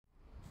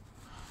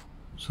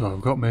So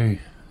I've got my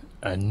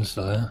ends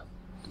there.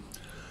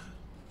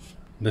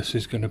 This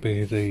is going to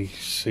be the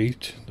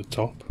seat, the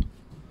top.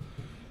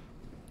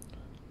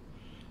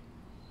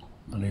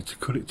 I need to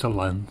cut it to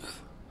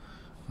length,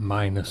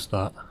 minus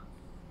that.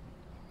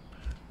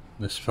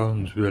 This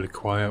phone's really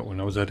quiet.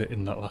 When I was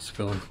editing that last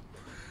film,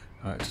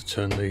 I had to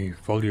turn the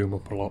volume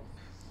up a lot.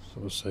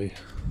 So we'll see.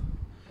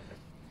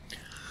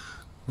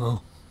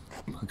 Well,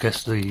 I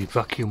guess the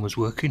vacuum was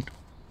working.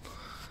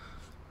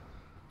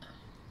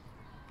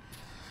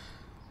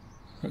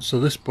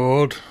 So this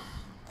board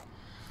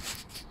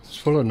is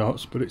full of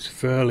knots, but it's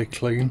fairly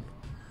clean.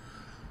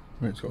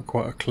 And it's got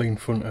quite a clean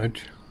front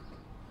edge.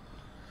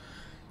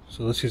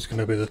 So this is going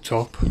to be the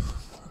top.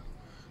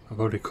 I've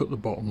already cut the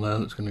bottom there,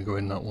 that's going to go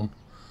in that one.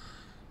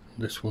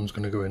 This one's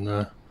going to go in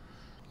there.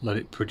 Let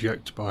it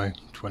project by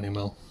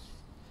 20mm.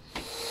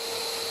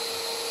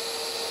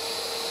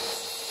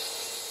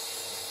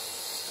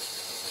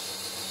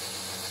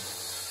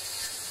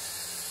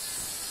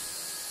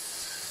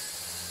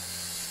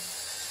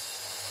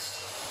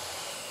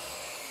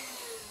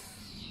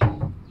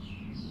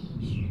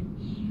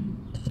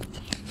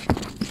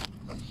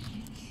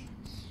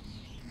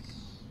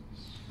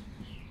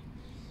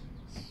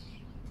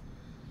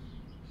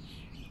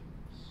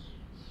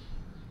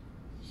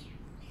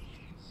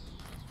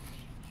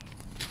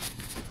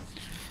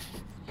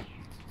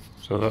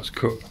 So that's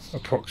cut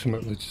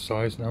approximately to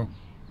size now.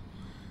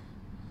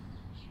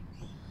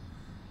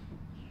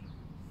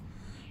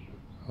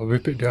 I'll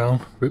rip it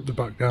down, rip the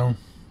back down,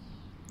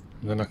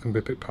 and then I can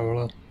rip it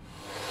parallel.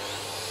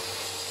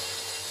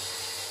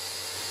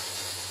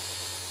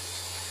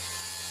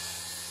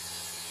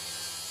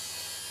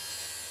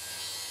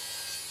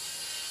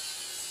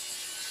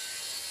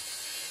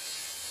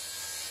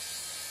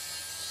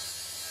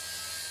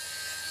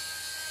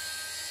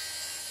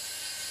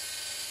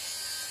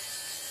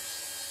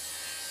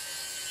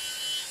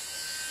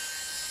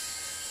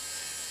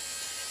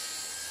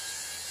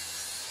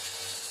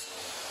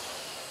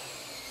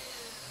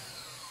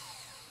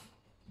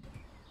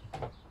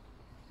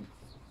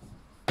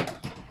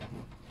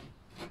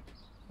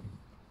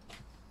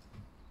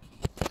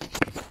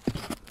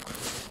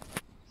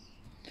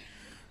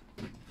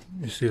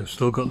 You see, I've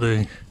still got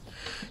the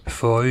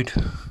Freud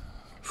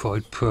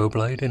Pro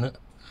blade in it,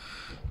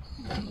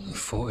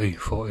 40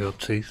 odd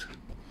teeth.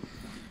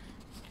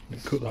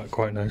 It cut that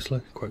quite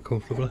nicely, quite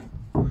comfortably.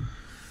 A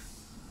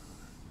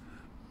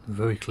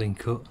very clean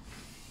cut.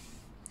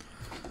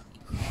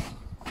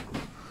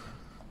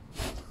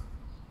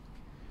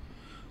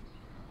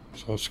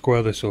 So I'll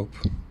square this up,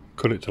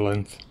 cut it to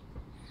length,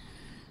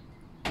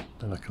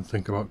 then I can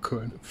think about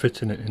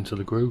fitting it into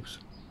the grooves.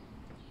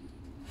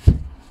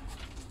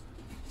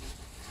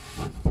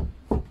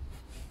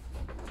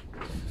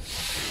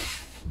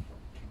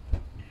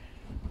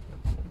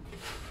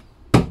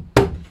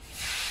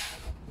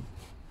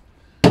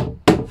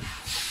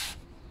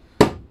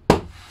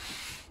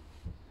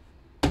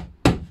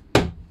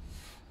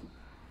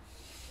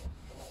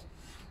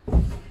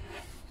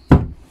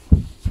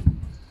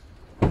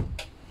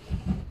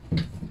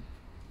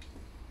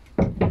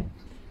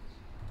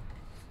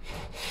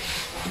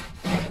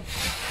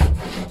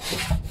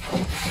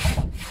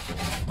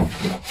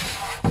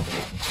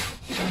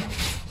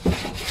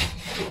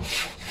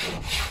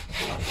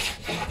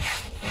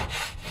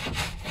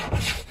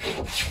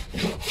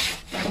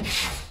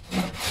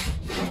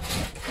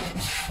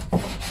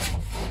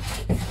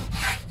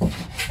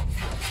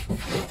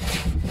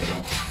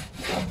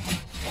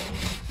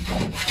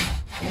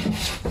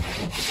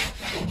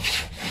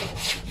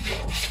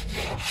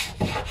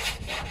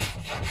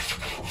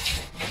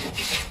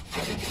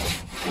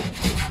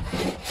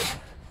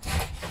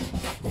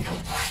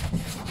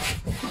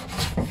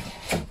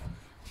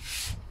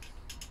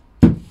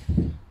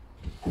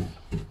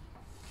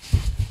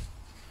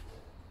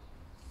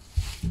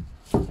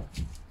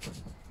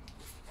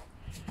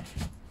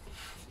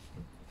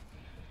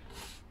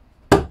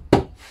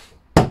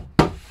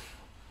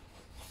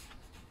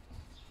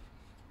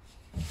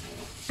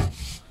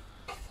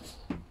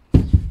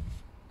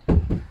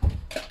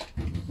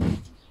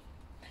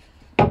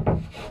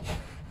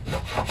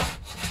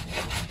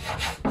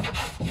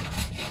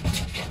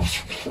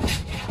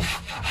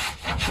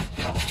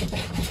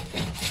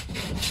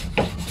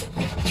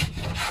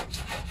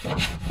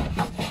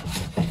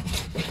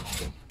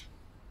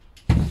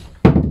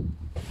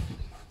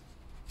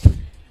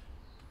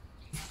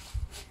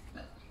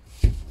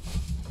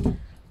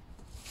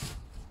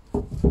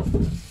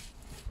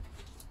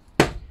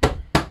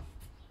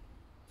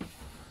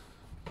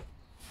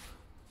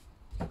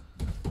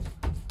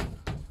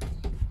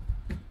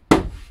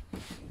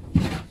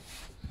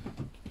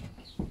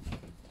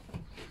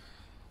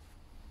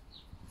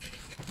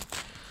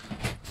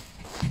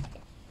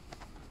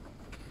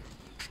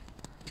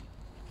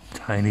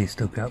 Tiny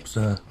stuck gaps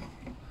there.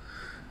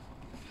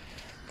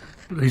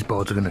 But these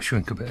boards are going to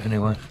shrink a bit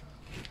anyway.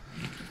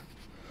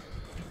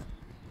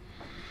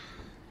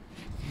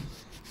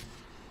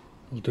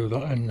 I'll do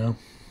that end now.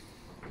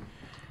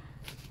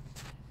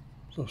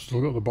 So I've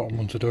still got the bottom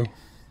one to do.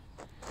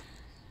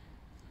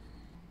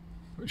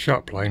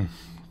 sharp plane,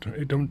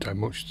 it don't take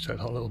much to take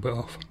that little bit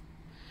off.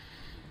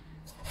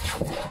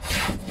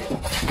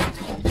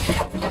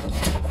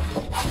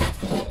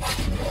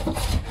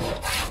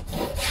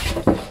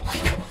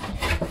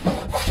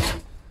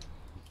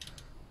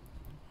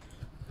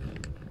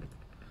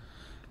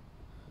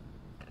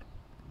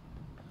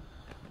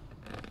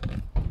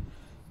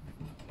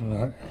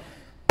 Right,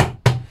 I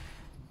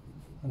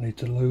need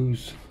to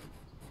lose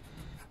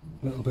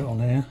a little bit on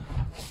here,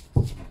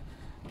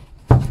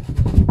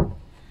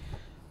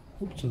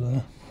 up to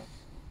there,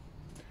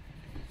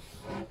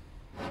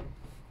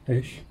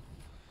 ish.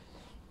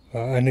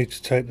 I need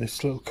to take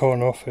this little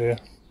corner off here.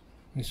 It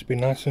needs to be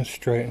nice and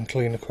straight and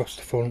clean across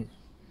the front.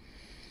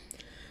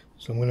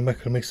 So I'm going to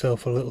make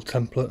myself a little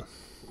template,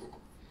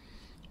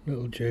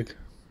 little jig,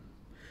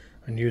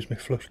 and use my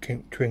flush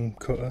trim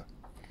cutter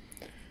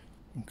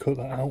and cut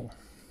that out.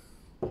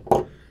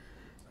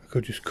 I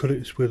could just cut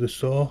it with a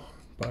saw,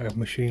 but I have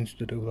machines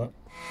to do that.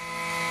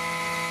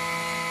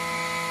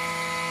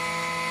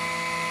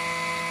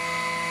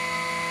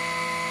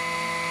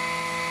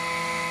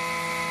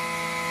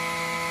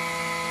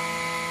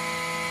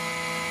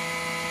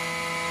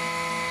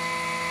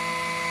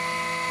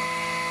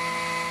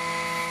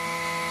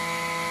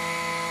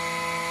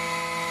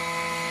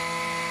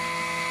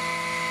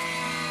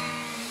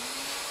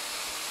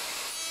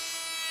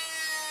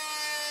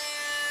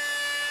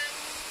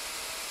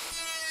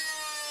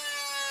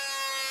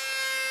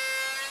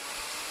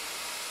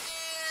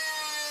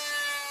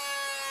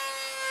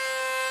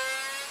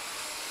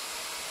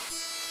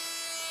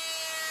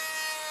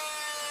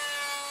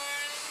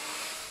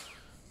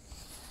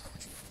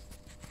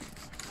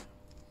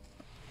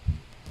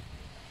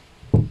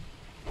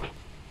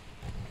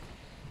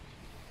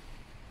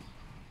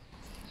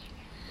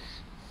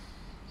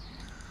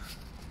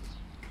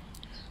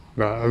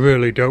 Right, I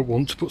really don't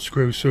want to put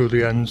screws through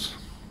the ends.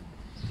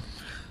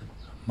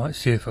 Might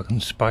see if I can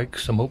spike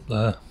some up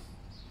there,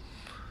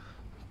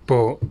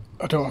 but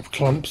I don't have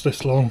clamps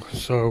this long,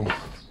 so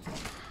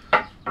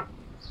I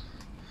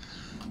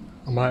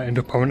might end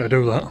up having to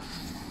do that.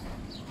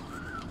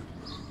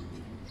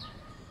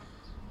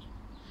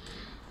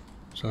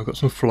 So I've got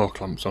some floor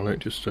clamps on it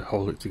just to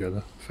hold it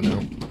together for now.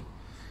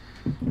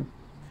 And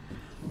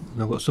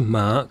I've got some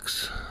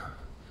marks.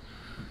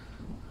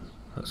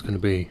 That's going to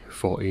be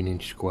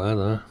 14-inch square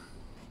there.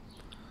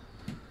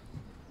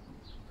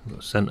 I've got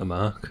a centre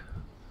mark.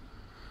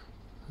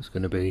 It's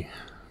going to be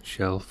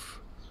shelf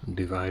and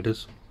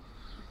dividers.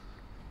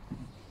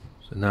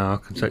 So now I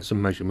can take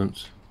some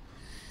measurements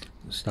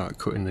and start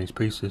cutting these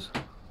pieces.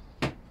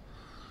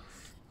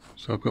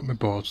 So I've got my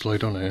boards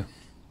laid on here.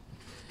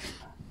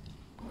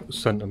 Got the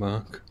centre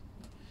mark.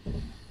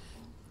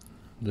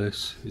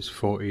 This is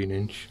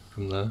 14-inch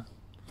from there.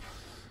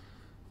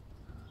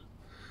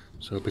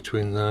 So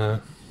between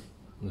there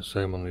and the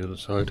same on the other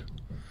side,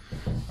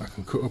 I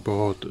can cut a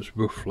board that's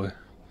roughly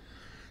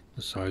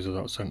the size of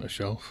that centre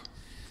shelf.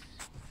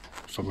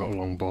 So I've got a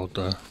long board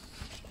there.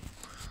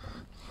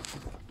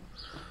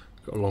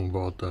 Got a long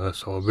board there,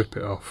 so I'll rip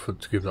it off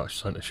to give that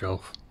centre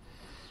shelf,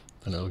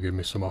 and it'll give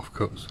me some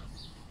offcuts.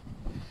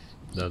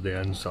 They're the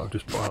ends that I've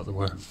just put out of the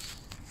way.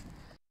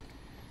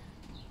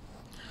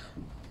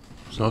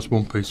 So that's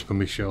one piece for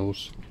my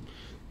shelves.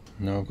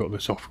 Now I've got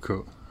this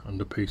offcut and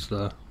a piece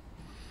there.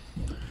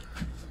 What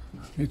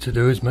I need to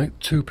do is make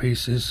two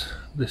pieces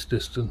this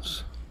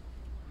distance.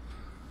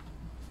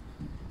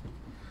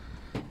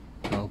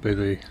 That'll be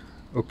the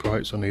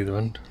uprights on either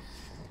end.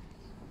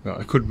 Right,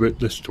 I could rip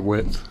this to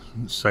width,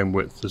 same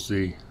width as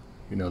the,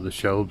 the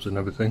shelves and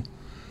everything.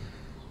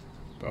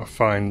 But I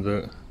find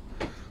that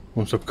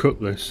once I've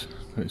cut this,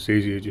 it's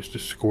easier just to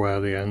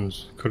square the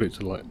ends, cut it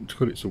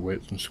to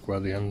width and square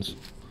the ends.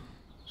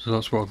 So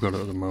that's what I've got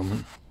at the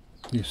moment.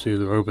 You see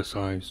they're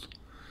oversized.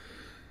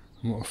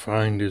 And what I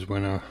find is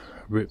when I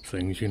rip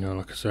things,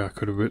 like I say, I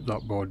could have ripped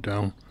that board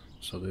down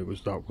so that it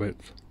was that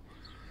width,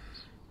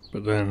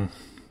 but then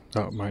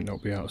that might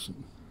not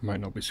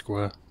be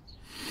square.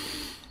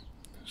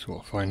 So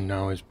what I find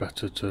now is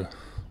better to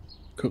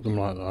cut them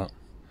like that,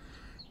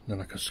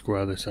 then I can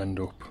square this end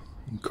up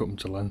and cut them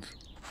to length.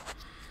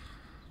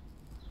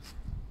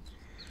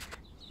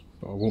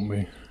 But I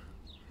want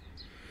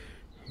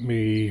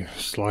me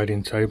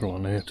sliding table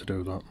on here to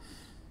do that,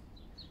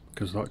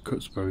 because that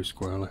cuts very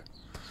squarely.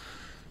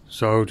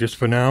 So just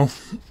for now,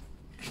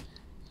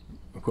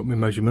 I've got my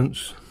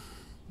measurements.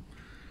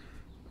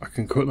 I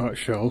can cut that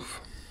shelf,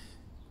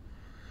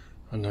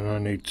 and then I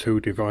need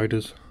two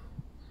dividers,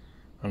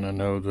 and I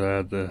know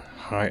they're the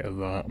height of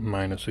that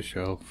minus a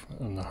shelf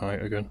and the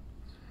height again.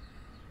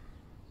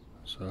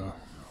 So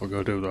I'll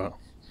go do that.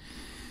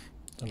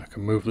 Then I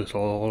can move this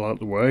all out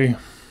the way,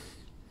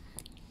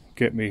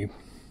 get me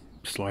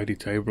slidey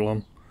table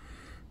on,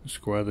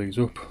 square these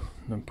up,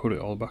 and then put it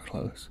all back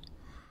like this.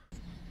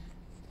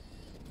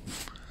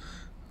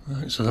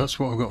 Right, so that's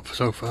what I've got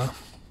so far.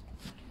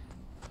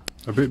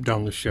 I ripped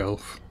down the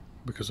shelf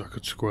because I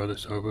could square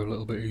this over a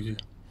little bit easier.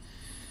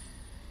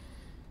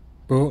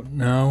 But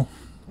now,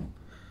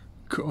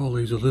 cut all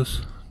these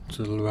others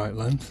to the right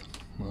length,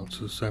 well,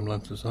 to the same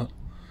length as that,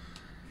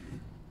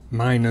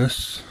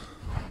 minus,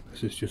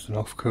 this is just an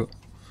offcut.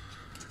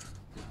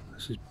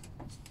 This is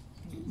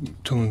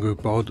tongue and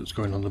groove board that's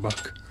going on the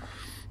back.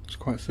 It's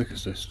quite thick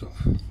as this stuff,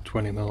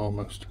 20mm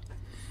almost.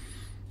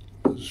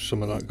 There's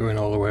some of that going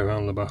all the way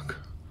around the back.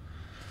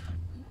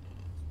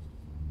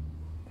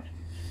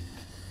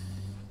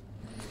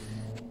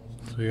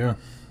 So yeah,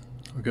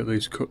 I'll get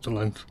these cut to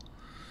length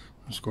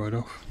and squared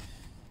off.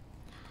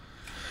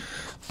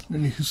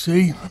 Then you can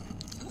see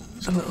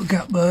there's a little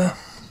gap there.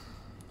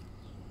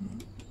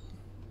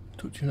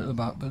 Touching at the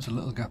back, but there's a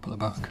little gap at the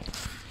back.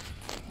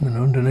 And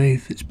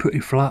underneath it's pretty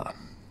flat.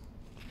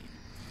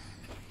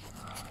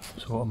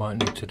 So what I might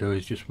need to do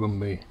is just run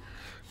me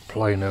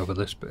plane over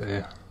this bit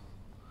here.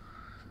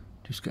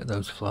 Just get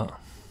those flat.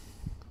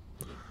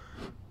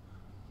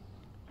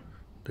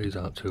 These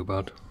aren't too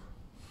bad.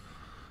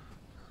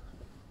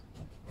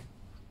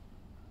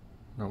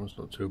 That one's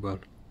not too bad.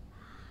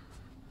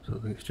 So I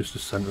think it's just the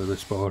centre of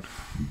this board.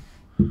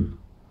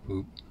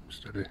 Oop,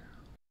 steady.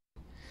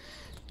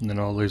 And then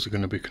all these are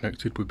going to be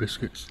connected with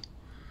biscuits.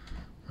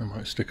 I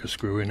might stick a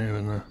screw in here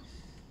and there.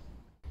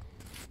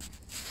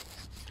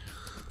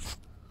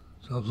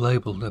 So I've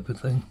labelled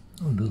everything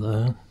under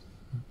there,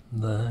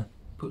 there.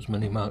 Put as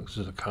many marks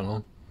as I can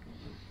on.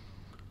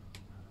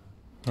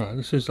 Right,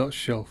 this is that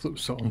shelf that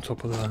was sat on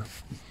top of there.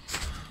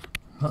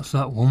 That's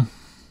that one.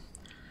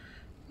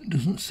 It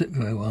doesn't sit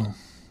very well.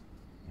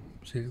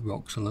 See, it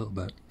rocks a little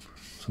bit.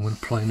 So I'm going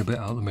to plane a bit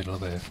out the middle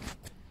of here.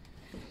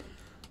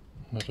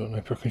 I don't know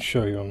if I can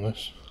show you on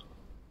this.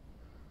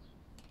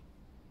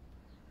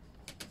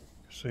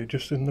 See,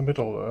 just in the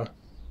middle there,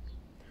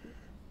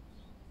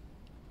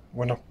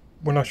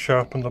 when I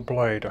sharpen the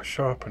blade, I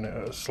sharpen it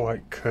at a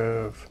slight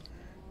curve.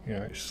 You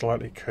know, it's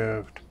slightly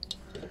curved.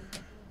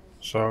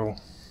 So,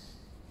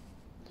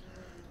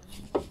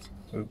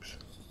 oops.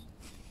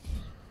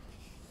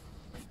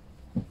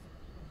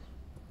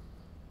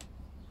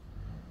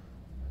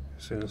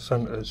 See, the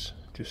centre's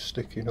just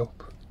sticking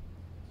up,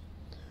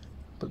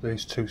 but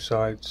these two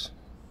sides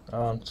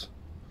aren't.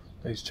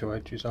 These two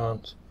edges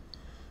aren't.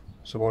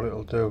 So what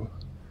it'll do,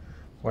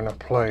 when I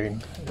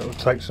plane, it'll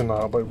take some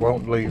out, but it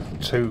won't leave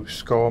two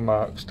score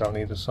marks down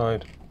either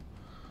side.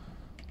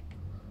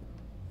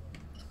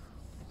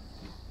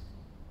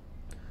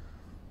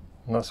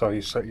 And that's how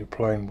you set your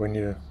plane when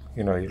you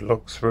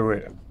look through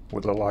it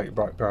with a light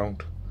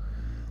background,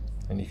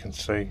 and you can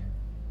see.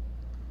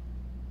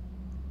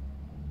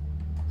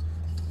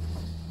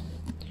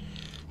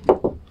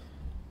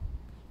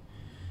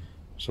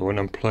 So when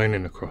I'm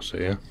planing across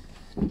here,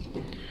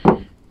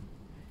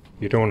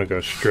 you don't want to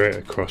go straight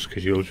across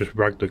because you'll just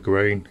rag the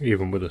grain.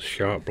 Even with a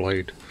sharp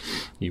blade,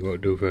 you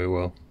won't do very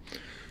well.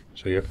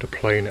 So you have to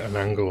plane at an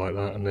angle like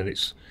that, and then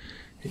it's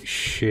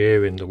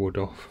shearing the wood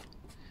off.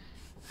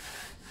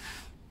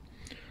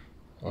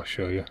 I'll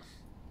show you.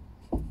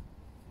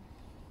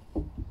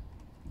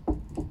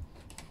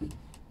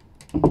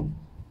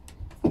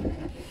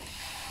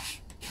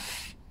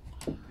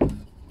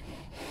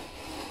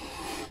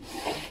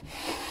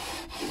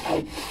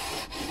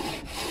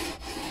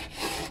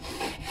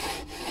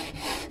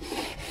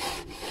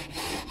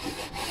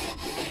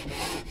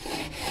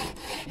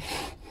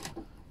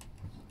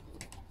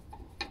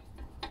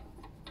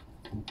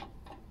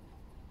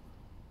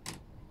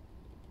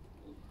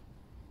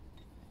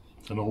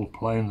 It's an old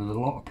plane, there's a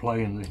lot of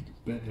play in the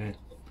bit here.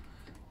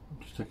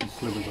 I'm just taking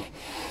slivers off.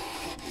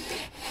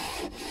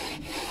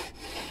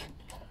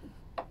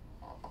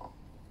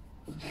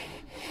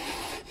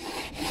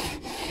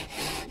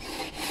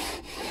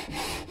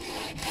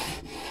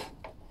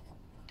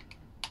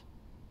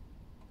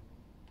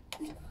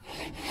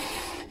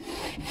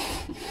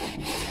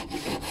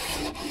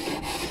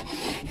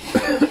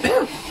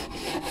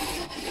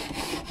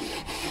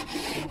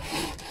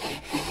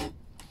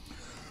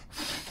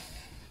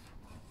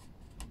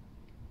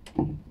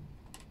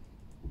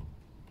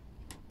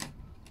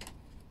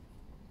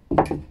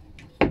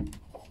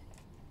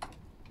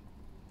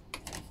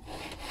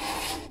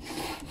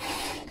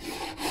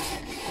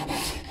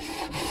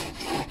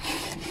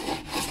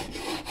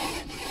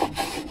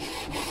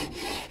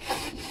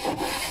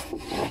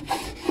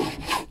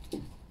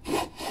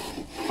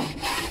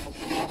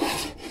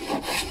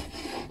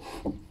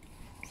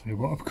 See,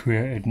 what I've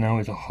created now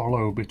is a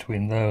hollow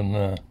between there and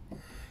there.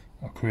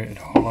 I've created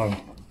a hollow,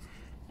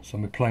 so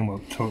my plane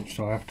won't touch,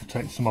 so I have to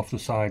take some off the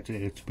sides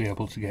here to be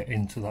able to get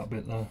into that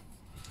bit there.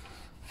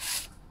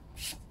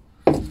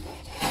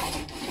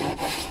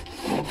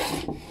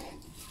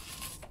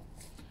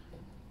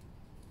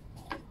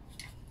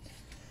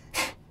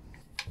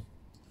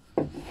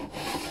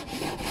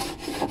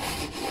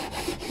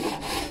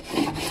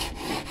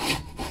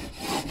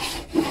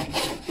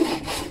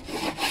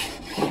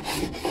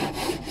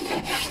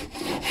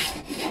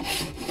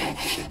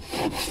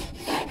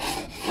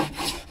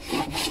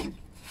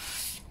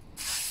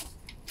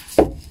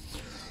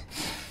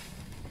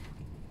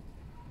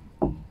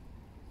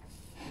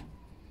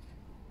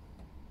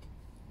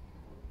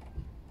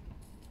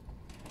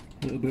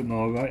 A little bit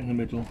more right in the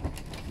middle.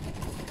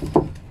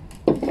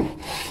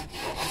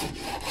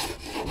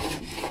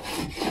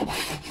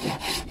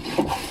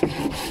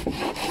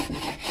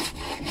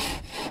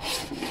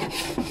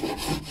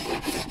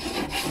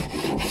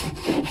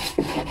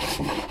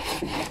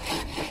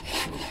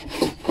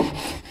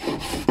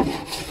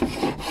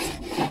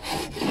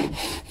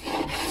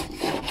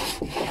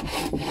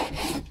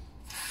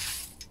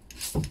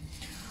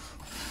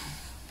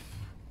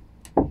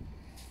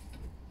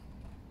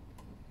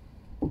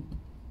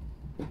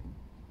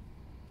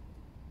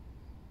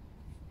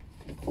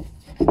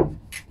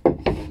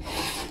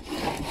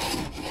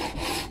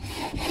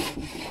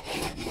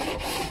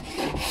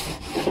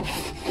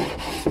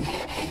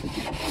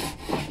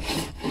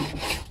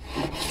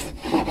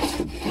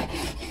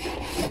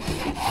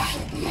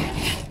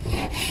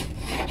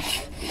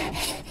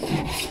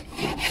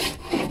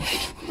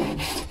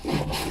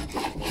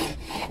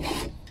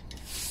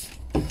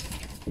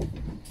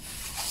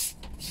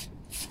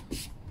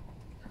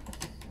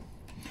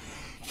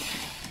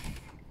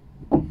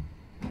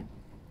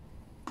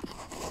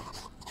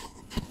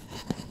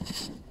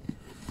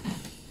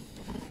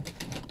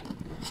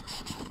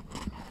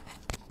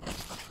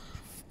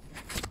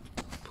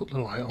 put the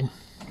light on.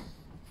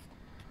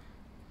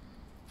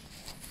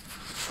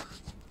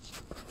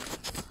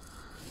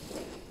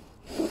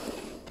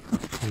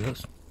 See,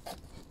 that's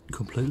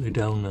completely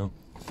down now.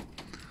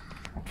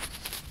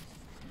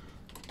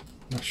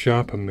 I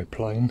sharpen my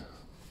plane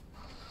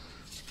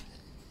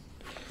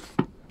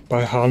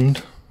by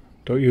hand.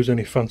 Don't use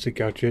any fancy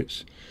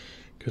gadgets,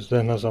 because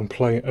then as I'm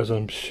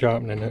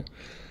sharpening it,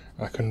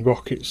 I can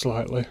rock it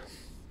slightly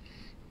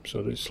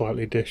so that it's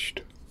slightly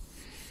dished.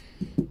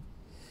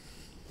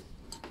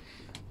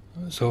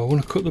 So I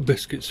want to cut the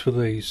biscuits for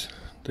these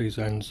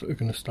ends that are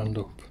going to stand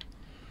up.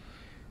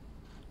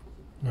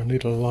 And I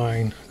need a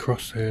line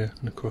across here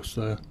and across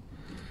there.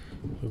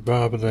 So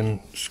rather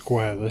than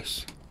square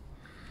this,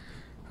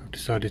 I've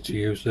decided to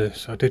use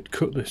this. I did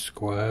cut this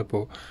square,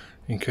 but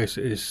in case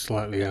it is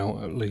slightly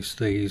out, at least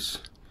these,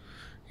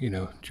 you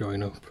know,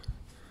 join up.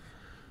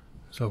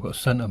 So I've got a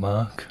centre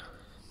mark,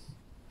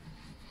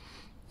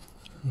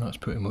 and that's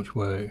pretty much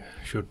where it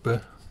should be.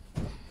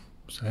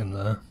 Same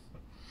there.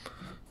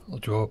 I'll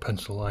draw a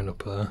pencil line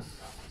up there,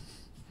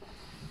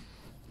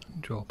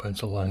 draw a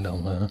pencil line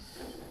down there.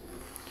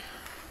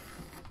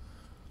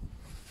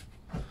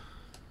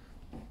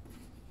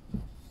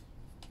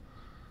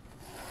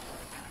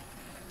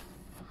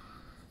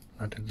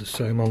 I did the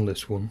same on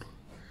this one,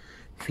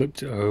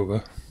 flipped it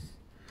over.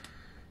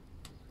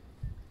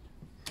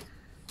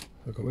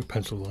 I've got my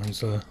pencil lines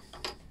there,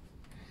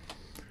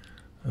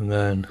 and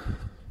then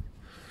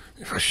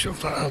if I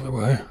shove that out of the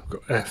way, I've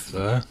got F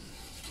there,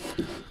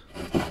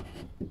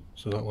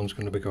 so that one's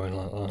going to be going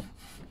like that.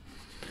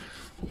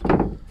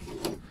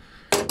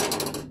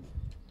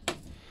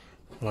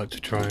 I like to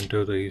try and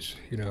do these,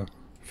 you know,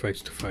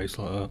 face to face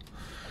like that.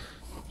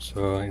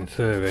 So in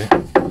theory,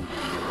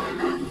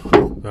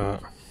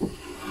 that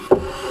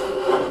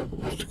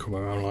has to come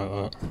around like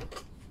that,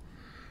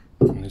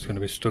 and it's going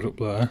to be stood up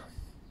there.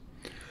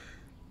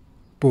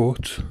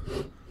 But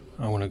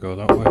I want to go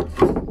that way.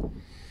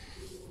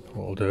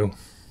 What I'll do,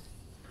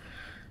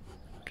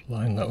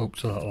 line that up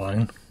to that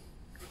line,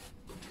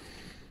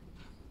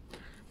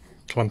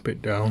 clamp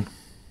it down,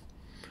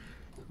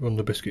 run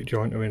the biscuit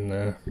jointer in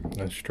there, and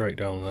then straight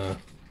down there.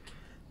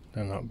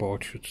 Then that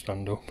board should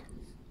stand up.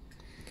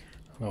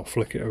 And I'll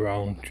flick it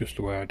around just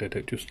the way I did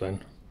it just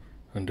then,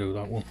 and do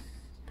that one.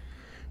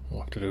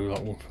 I'll have to do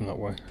that one from that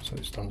way, so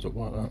it stands up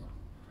like that.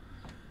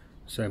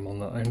 Same on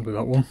that end with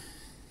that one.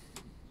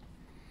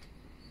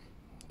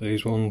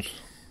 These ones,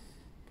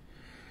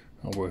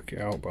 I'll work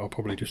it out, but I'll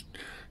probably just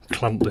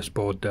clamp this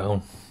board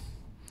down,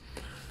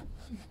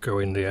 go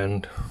in the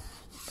end,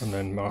 and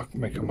then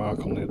make a mark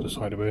on the other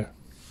side of here.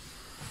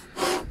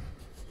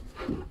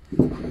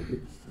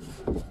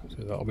 So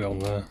that'll be on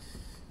there.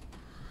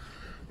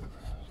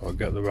 So I'll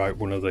get the right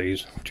one of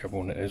these, whichever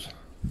one it is,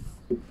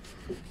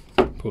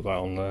 put that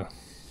on there.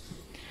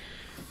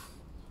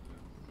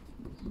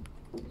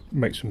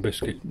 Make some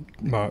biscuit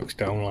marks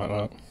down like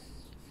that.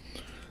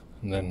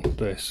 And then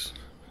this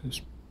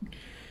is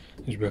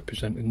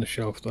representing the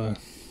shelf there,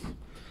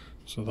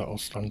 so that'll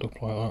stand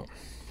up like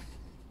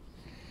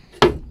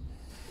that.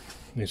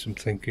 Need some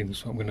thinking,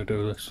 so I'm going to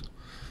do this.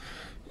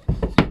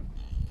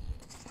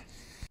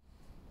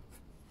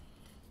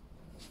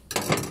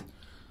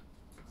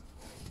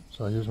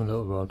 So I use my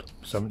little rod,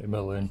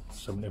 70mm in,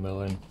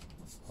 70mm in,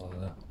 like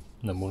that,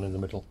 and then one in the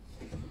middle.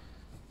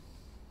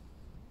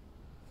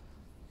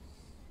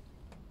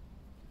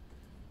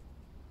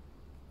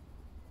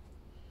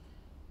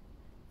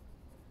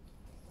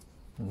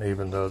 And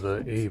even though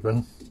they're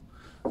even,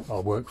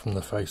 I'll work from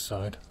the face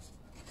side.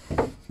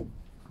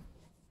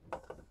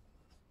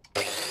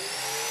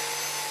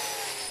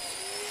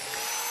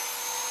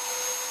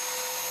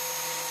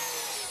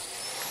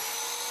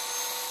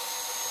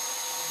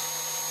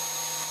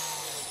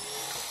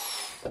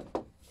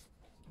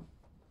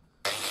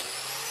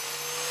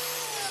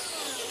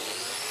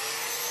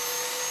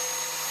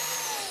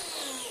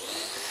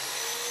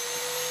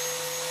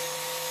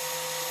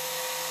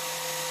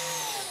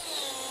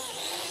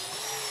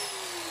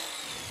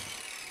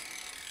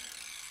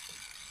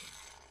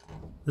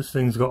 This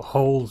thing's got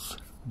holes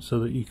so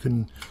that you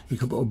can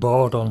put a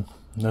board on,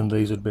 and then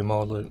these would be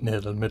more near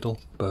the middle,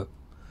 but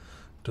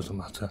it doesn't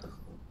matter.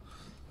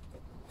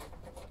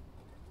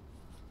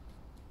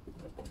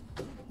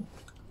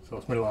 So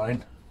that's my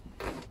line.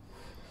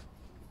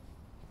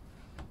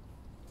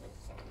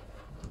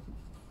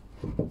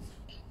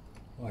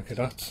 Like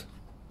that.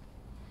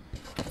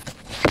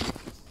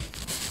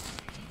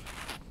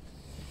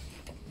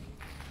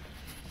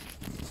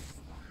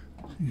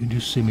 You can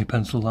just see my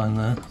pencil line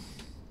there.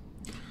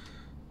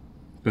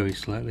 Very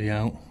slightly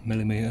out,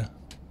 millimetre,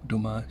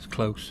 don't matter, it's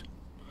close.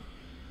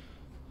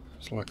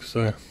 So like I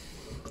say,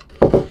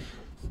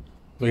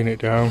 lean it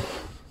down,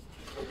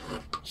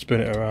 spin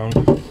it around,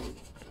 and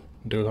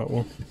do that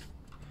one.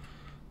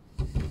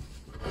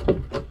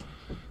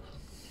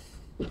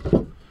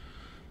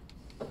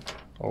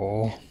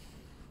 Or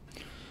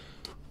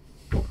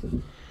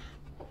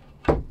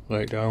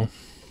lay it down,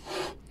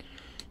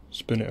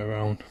 spin it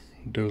around,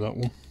 and do that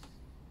one.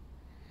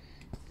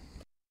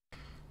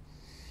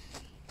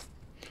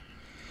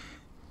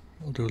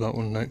 I'll do that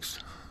one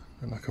next,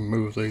 and I can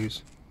move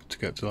these to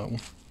get to that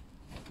one.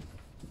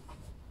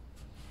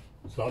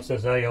 So that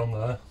says A on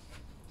there.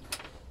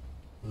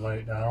 Lay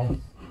it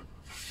down,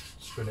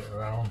 spin it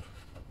around,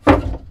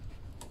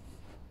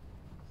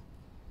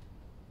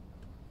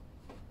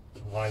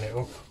 line it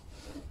up.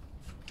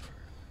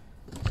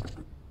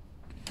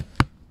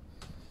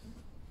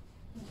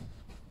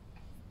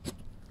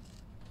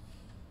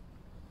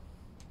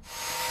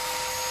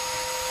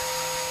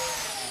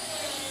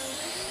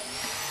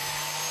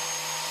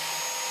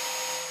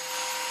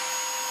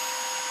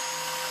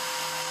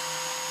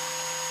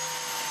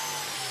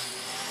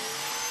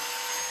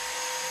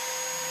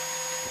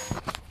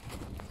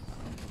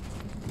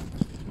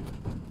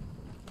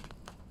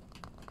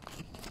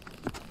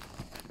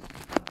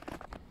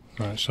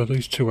 Right, so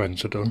these two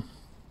ends are done.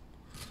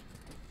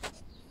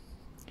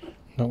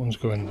 That one's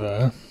going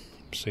there,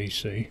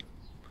 CC,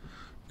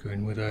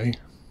 going with A.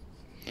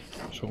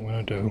 So what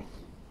I'm going to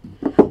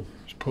do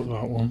is put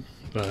that one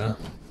there,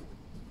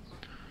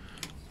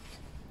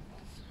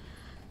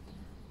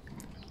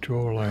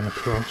 draw a line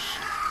across,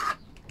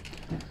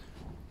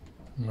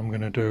 and I'm going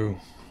to do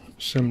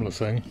a similar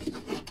thing,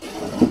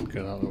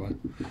 get out of the way,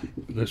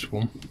 with this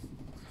one.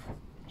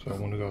 So I'm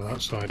going to go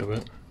that side of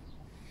it.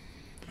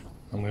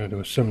 I'm going to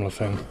do a similar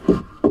thing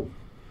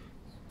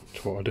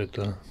to what I did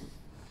there,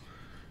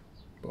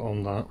 but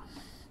on that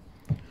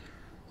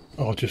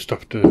I'll just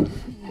have to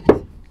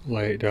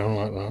lay it down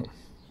like that.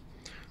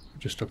 I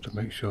just have to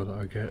make sure that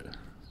I get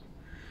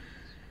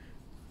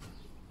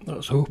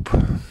that's up,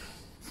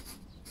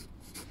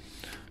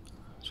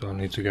 so I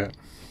need to get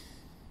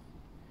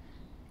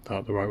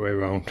that the right way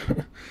around,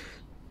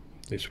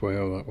 this way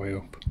or that way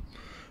up,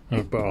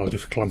 but I'll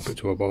just clamp it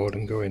to a board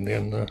and go in the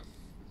end there.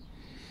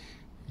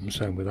 And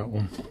same with that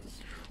one,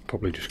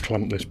 probably just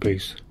clamp this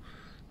piece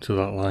to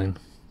that line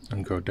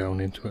and go down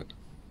into it.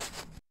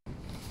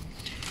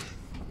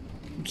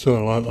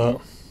 So like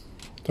that.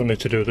 Don't need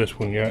to do this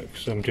one yet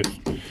because I'm just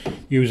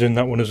using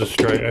that one as a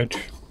straight edge.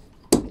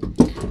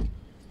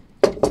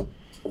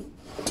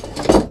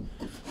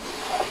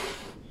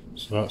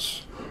 So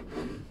that's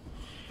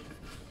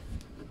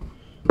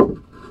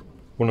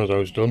one of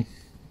those done.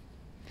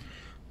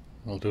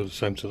 I'll do the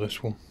same to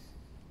this one.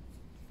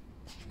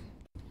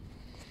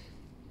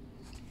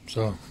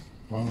 So,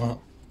 like that.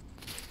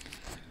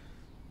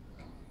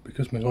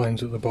 Because my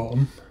line's at the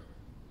bottom,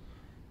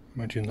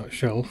 imagine that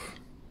shelf,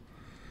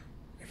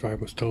 if I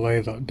was to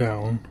lay that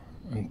down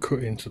and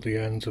cut into the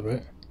ends of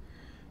it,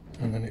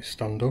 and then it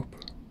stand up,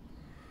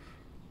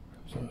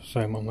 so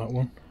same on that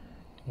one,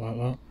 like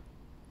that.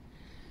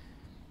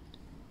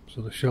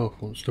 So the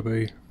shelf wants to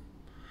be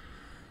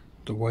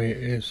the way it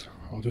is.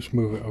 I'll just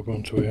move it over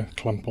onto here,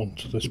 clamp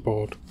onto this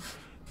board,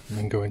 and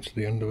then go into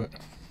the end of it.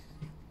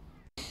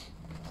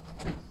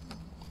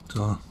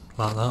 So,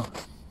 like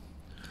that.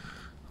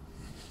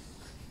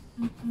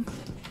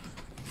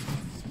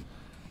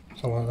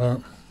 So like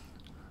that.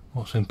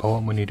 What's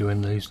important when you're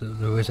doing these, that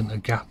there isn't a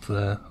gap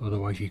there,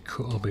 otherwise your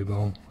cut will be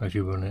wrong as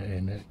you run it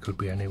in. It could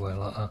be anywhere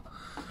like that.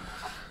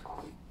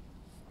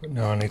 But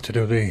now I need to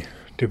do the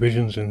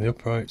divisions in the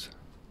uprights.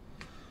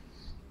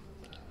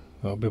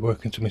 I'll be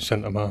working to my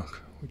centre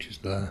mark, which is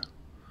there.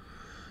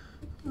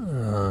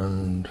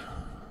 And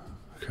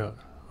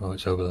oh,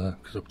 it's over there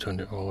because I've turned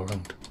it all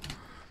around.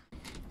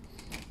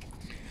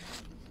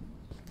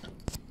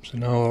 So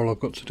now all I've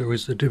got to do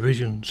is the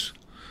divisions.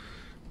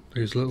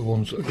 These little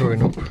ones that are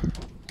going up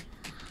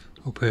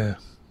here.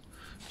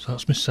 So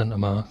that's my centre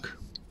mark.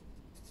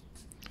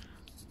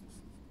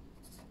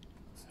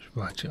 Just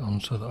write it on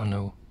so that I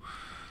know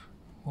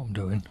what I'm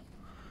doing.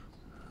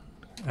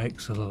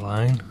 X of the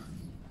line.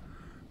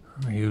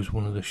 And I use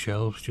one of the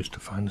shelves just to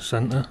find the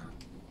centre.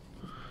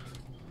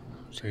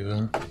 See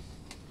there?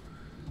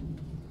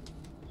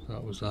 So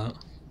that was that.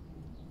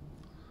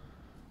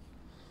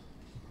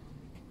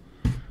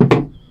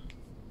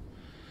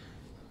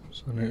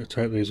 So I need to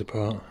take these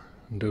apart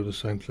and do the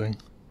same thing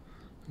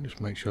and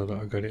just make sure that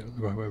I get it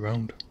the right way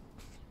around.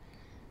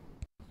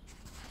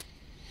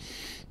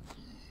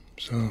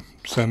 So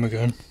same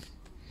again,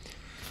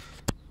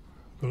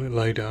 got it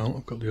laid out,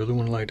 I've got the other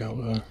one laid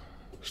out there,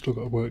 still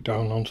got to work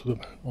down onto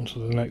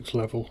the next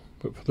level,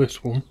 but for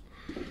this one,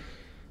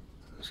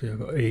 see I've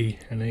got E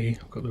and E,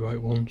 I've got the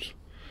right ones.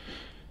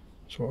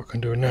 So what I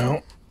can do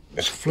now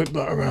is flip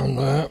that around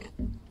there,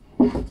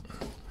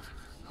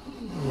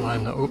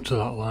 line that up to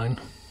that line.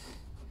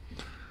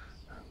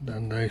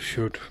 Then they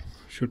should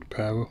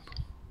pair up.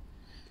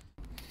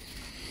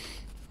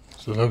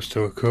 So those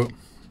two are cut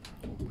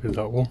with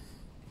that one.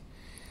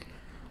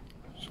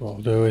 So what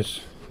I'll do is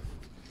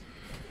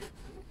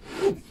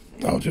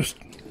I'll just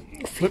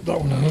flip that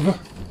one over.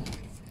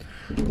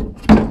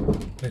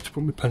 Need to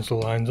put my pencil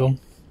lines on,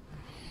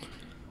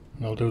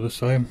 and I'll do the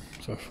same.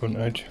 So front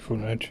edge,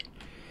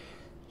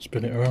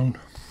 spin it around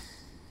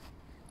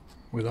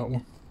with that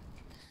one.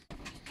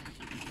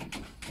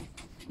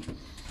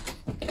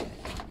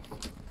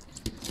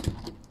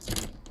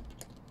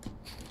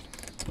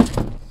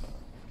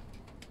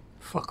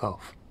 Fuck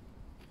off.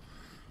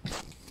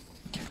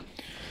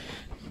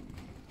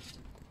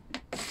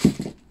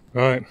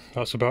 Right,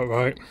 that's about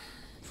right.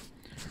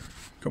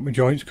 Got my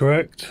joints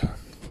correct.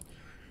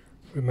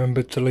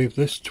 Remembered to leave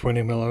this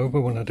 20mm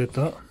over when I did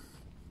that.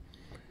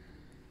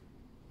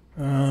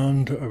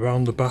 And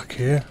around the back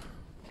here,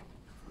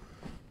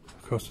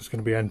 of course there's going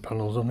to be end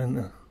panels on, isn't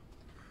there?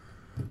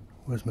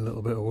 Where's my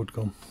little bit of wood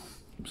gone?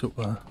 It's up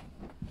there.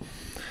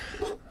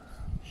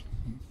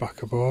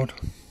 Backer board,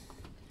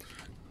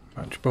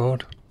 match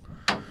board.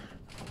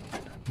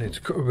 Need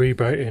to cut a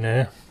rebate in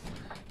here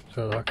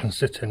so that I can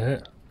sit in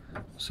it.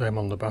 Same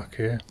on the back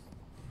here,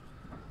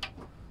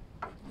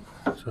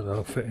 so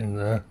that'll fit in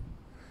there.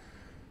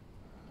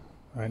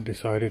 I ain't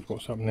decided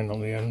what's happening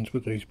on the ends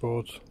with these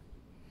boards.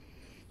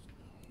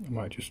 I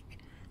might just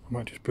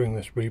bring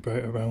this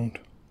rebate around.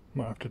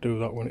 Might have to do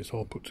that when it's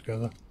all put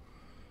together.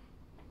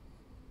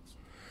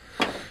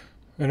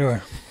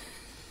 Anyway.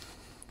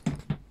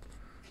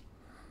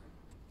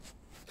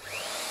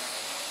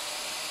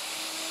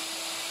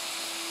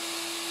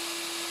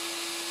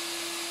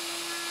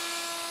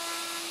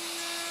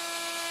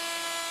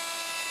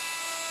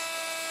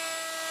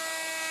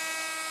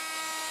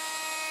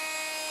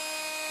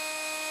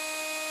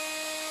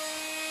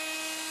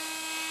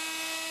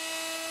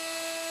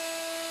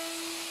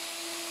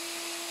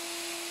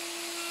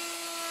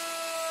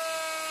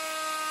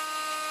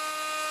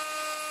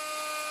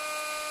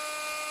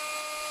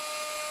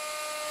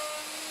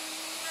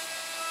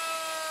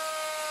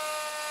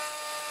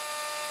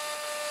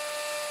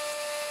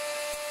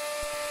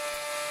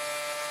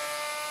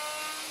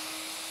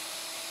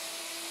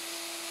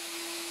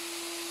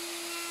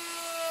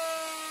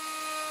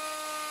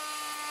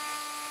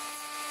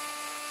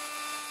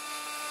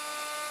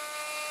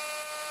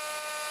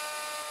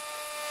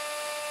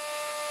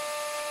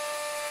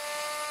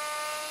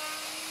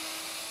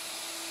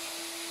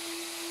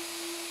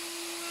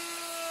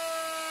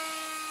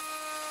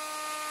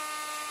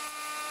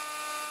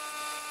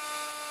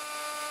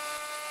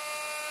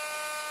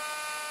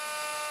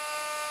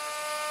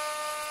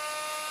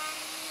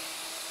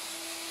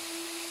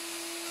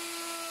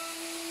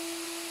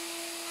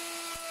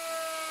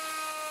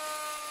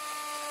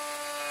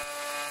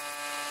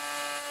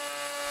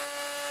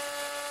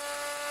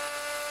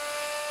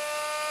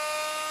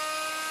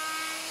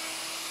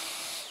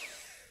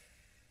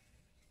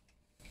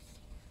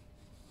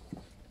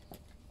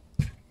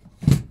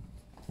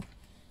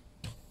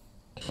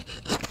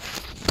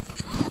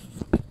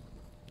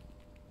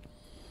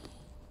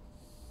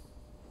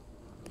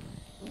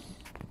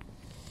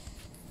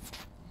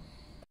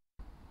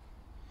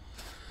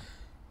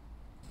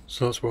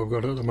 So that's what I've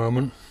got at the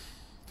moment.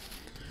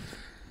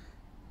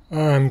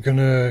 I'm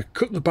gonna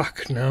cut the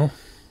back now,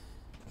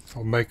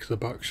 or make the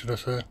back should I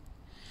say,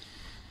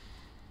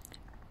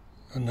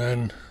 and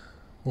then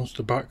once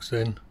the back's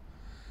in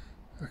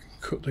I can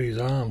cut these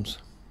arms.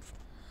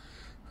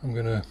 I'm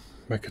gonna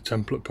make a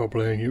template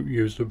probably and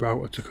use the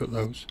router to cut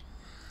those.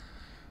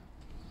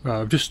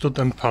 Now I've just stood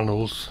them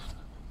panels,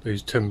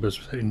 these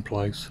timbers in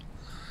place.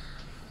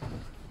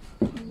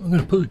 I'm going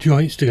to put the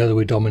joints together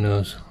with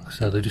dominoes,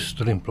 so they just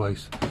stood in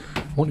place.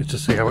 Wanted to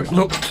see how it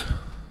looked,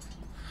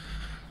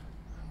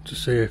 to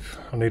see if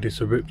I needed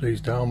to rip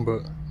these down,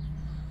 but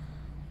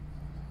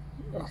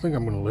I think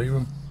I'm going to leave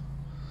them.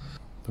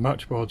 The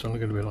matchboard's only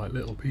going to be like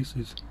little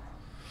pieces.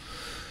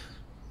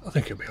 I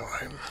think it'll be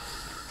alright.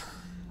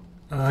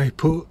 I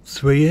put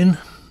 3 in.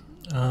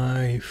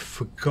 I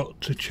forgot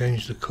to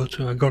change the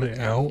cutter. I got it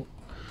out.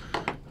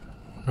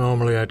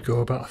 Normally I'd go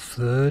about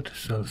 1/3,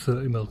 so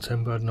 30mm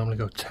timber, I'd normally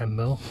go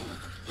 10mm,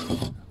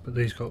 but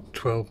these got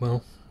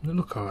 12mm. They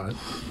look alright.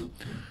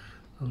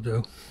 They'll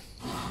do.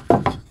 So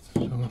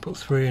I'm going to put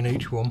 3 in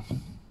each one.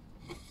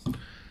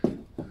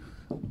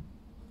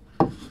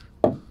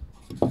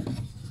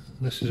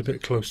 This is a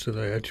bit close to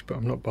the edge, but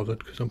I'm not bothered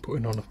because I'm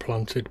putting on a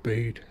planted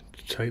bead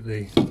to take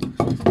the,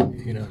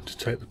 to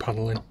take the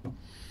panel in.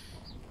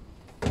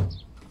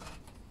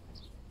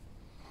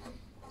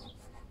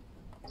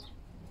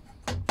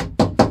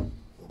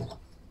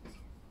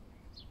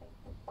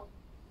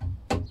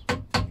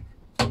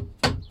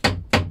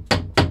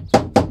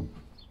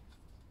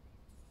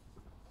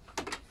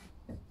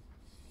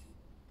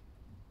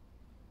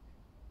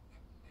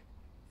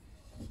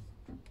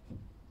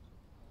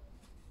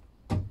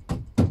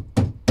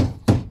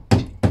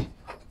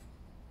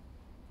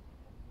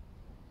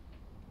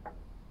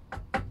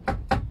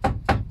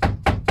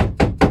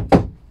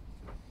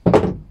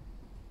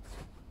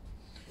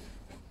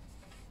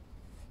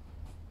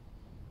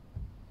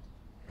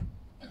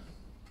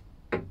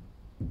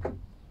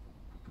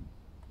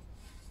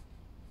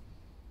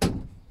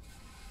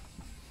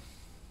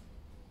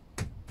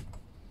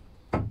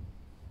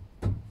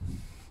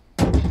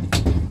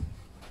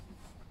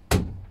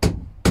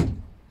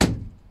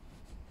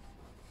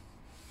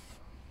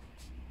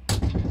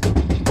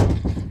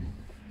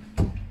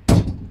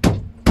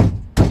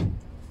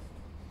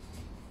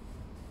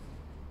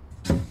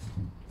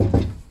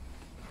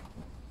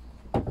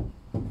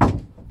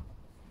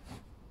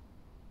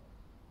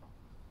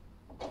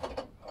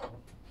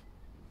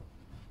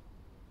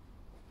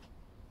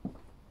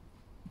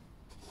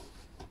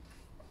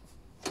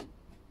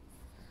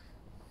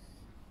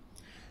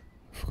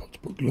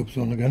 gloves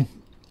on again.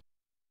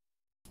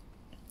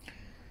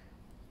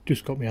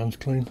 Just got my hands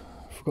clean.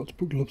 Forgot to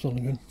put gloves on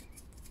again.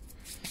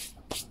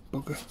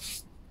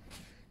 Bugger.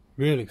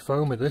 Really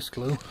foamy this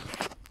glue.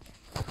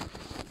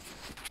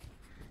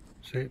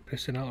 See it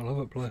pissing out all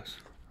over the place.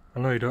 I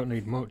know you don't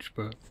need much,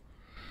 but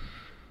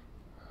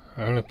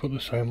I only put the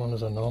same on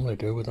as I normally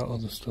do with that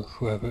other stuff,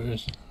 whoever it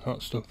is,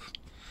 that stuff,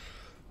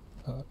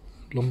 that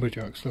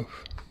lumberjack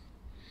stuff.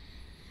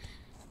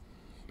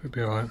 It'll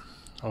be alright.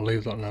 I'll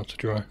leave that now to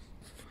dry.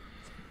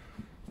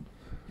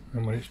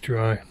 And when it's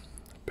dry,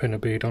 pin a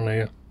bead on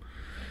here.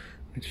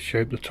 Need to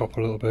shape the top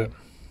a little bit,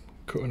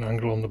 cut an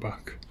angle on the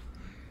back.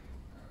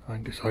 I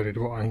ain't decided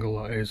what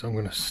angle that is. I'm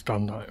going to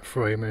stand that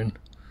frame in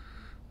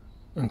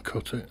and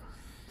cut it.